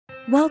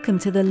Welcome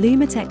to the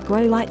Lumatek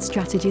Grow Light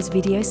Strategies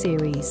video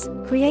series,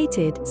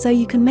 created so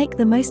you can make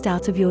the most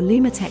out of your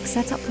Lumatek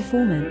setup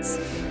performance.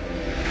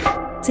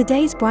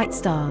 Today's bright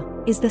star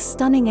is the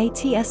stunning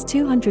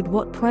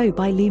ATS200W Pro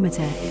by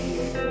Lumatek.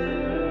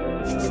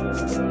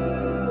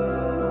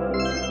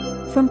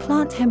 From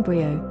plant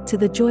embryo to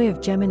the joy of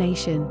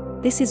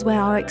germination, this is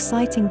where our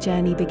exciting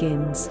journey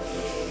begins.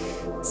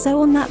 So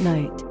on that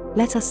note,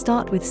 let us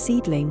start with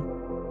seedling.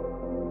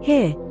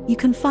 Here, you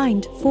can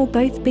find, for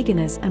both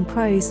beginners and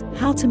pros,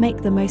 how to make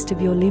the most of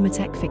your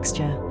Lumatek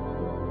fixture.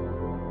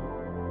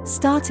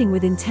 Starting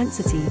with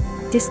intensity,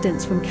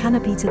 distance from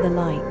canopy to the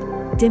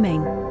light,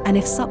 dimming, and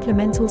if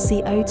supplemental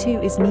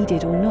CO2 is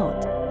needed or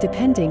not,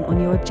 depending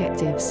on your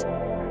objectives.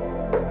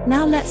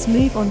 Now let's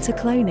move on to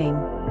cloning.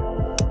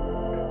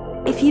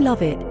 If you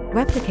love it,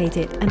 replicate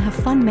it and have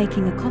fun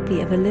making a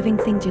copy of a living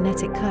thing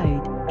genetic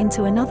code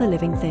into another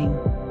living thing.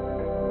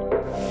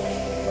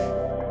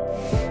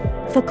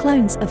 For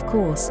clones, of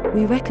course,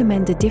 we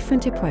recommend a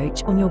different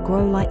approach on your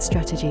grow light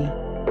strategy.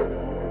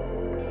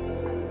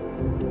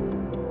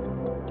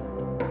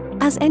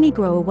 As any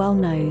grower well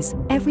knows,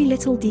 every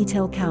little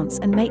detail counts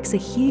and makes a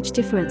huge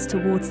difference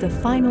towards the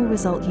final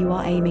result you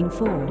are aiming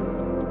for.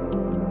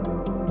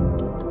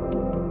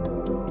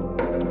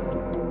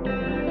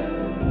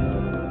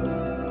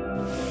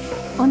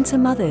 On to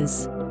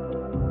mothers.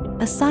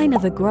 A sign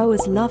of a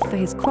grower's love for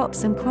his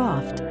crops and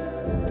craft.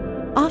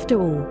 After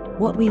all,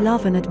 what we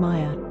love and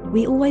admire,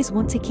 we always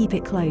want to keep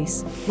it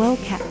close, well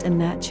kept and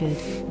nurtured.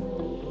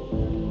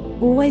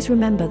 Always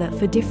remember that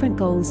for different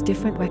goals,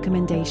 different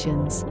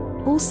recommendations.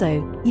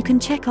 Also, you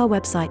can check our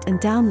website and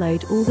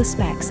download all the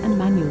specs and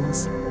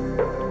manuals.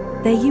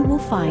 There you will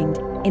find,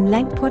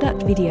 in-length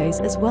product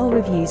videos as well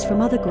reviews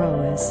from other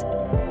growers.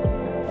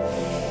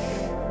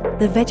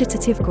 The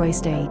vegetative grow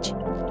stage.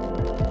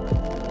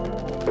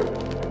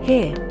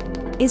 Here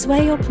is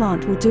where your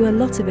plant will do a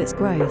lot of its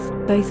growth,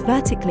 both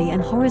vertically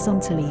and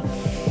horizontally.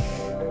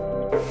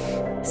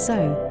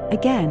 So,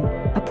 again,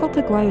 a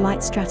proper grow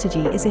light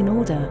strategy is in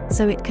order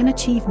so it can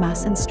achieve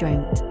mass and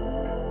strength.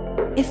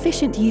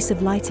 Efficient use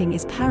of lighting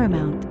is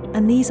paramount,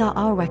 and these are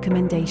our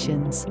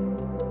recommendations.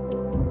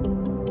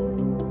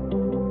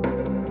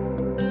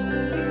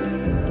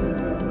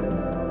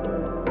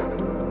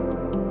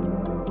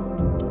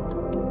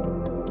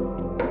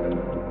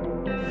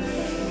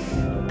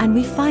 And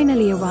we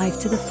finally arrive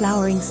to the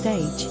flowering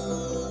stage.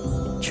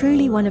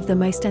 Truly one of the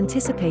most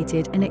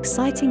anticipated and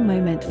exciting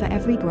moments for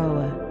every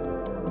grower.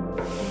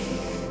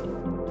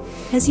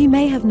 As you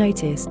may have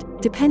noticed,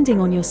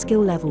 depending on your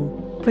skill level,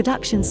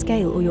 production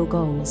scale or your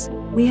goals,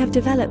 we have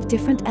developed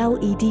different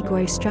LED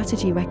grow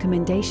strategy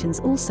recommendations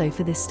also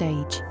for this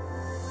stage.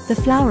 The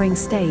flowering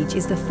stage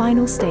is the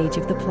final stage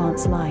of the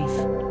plant's life.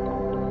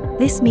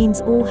 This means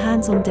all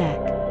hands on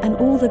deck, and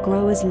all the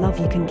grower's love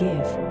you can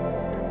give.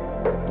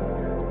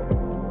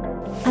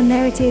 And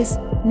there it is,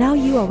 now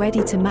you are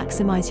ready to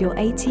maximize your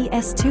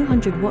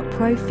ATS200W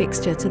Pro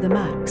fixture to the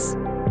max.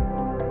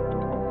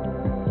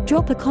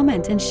 Drop a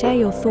comment and share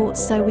your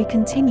thoughts so we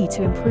continue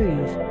to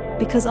improve,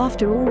 because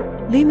after all,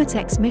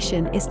 Lumatek's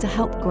mission is to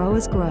help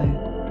growers grow.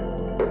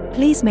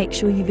 Please make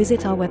sure you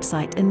visit our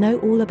website and know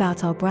all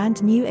about our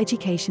brand new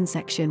education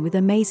section with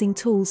amazing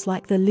tools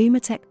like the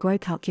Lumatek Grow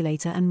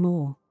Calculator and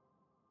more.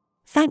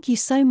 Thank you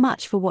so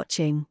much for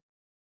watching.